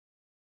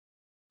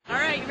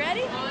you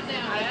ready?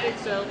 I think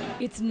so.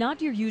 It's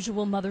not your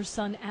usual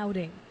mother-son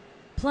outing.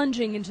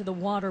 Plunging into the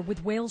water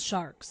with whale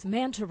sharks,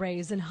 manta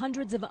rays, and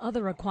hundreds of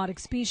other aquatic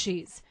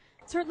species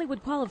certainly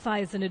would qualify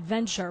as an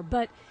adventure,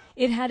 but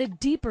it had a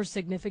deeper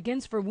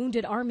significance for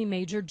wounded Army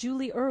Major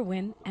Julie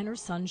Irwin and her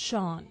son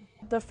Sean.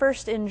 The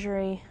first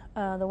injury,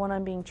 the one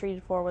I'm being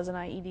treated for, was an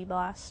IED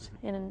blast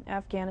in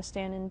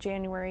Afghanistan in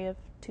January of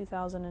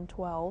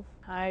 2012.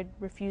 I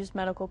refused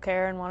medical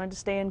care and wanted to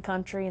stay in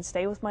country and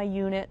stay with my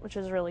unit, which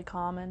is really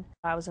common.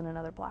 I was in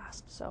another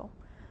blast, so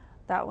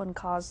that one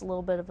caused a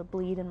little bit of a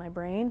bleed in my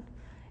brain.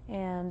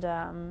 And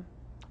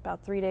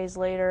about 3 days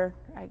later,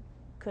 I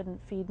couldn't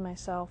feed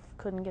myself,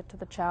 couldn't get to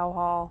the chow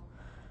hall,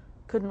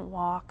 couldn't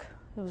walk.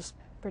 It was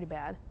pretty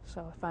bad.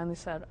 So I finally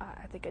said,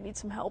 I think I need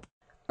some help.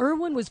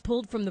 Irwin was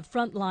pulled from the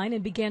front line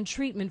and began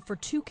treatment for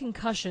 2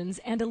 concussions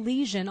and a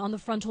lesion on the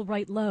frontal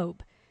right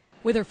lobe.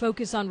 With her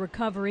focus on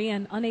recovery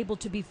and unable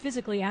to be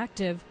physically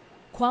active,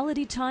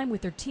 quality time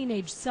with her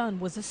teenage son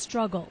was a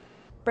struggle.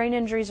 Brain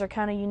injuries are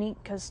kind of unique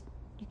because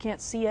you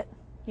can't see it,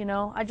 you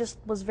know. I just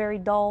was very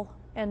dull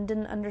and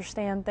didn't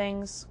understand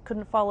things,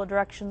 couldn't follow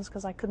directions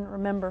because I couldn't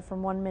remember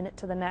from 1 minute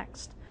to the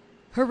next.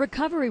 Her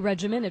recovery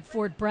regimen at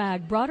Fort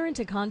Bragg brought her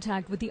into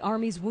contact with the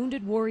Army's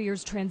Wounded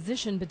Warriors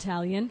Transition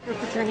Battalion.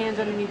 Put your hands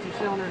underneath your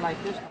cylinder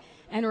like this.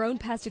 And her own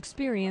past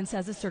experience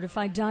as a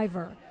certified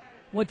diver.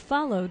 What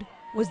followed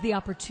was the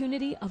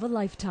opportunity of a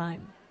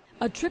lifetime.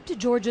 A trip to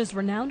Georgia's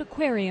renowned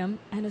aquarium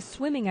and a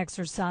swimming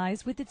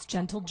exercise with its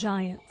gentle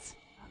giants.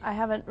 I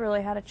haven't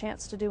really had a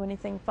chance to do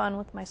anything fun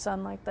with my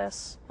son like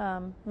this.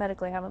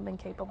 Medically, I haven't been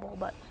capable,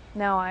 but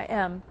now I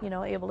am,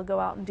 able to go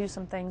out and do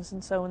some things.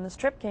 And so when this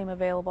trip came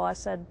available, I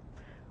said,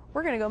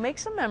 we're going to go make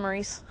some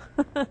memories.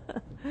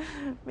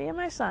 Me and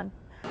my son.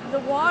 The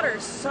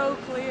water's so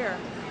clear,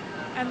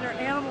 and there are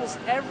animals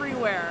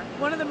everywhere.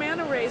 One of the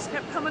manta rays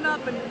kept coming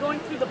up and going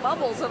through the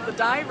bubbles of the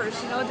divers,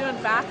 doing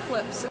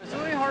backflips. It's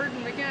really hard,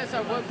 and we can't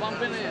start bump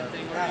into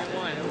anything whatever you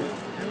want.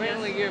 It's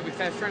mainly good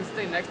because trying to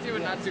stay next to you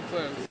but not too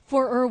close.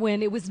 For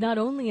Irwin, it was not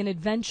only an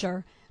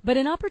adventure, but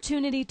an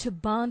opportunity to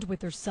bond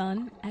with her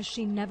son as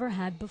she never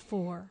had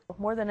before.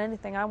 More than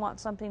anything, I want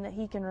something that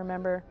he can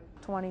remember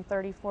 20,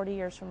 30, 40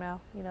 years from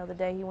now. The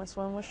day he went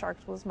swimming with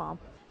sharks with his mom.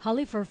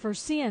 Holly Furfer,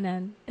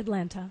 CNN,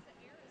 Atlanta.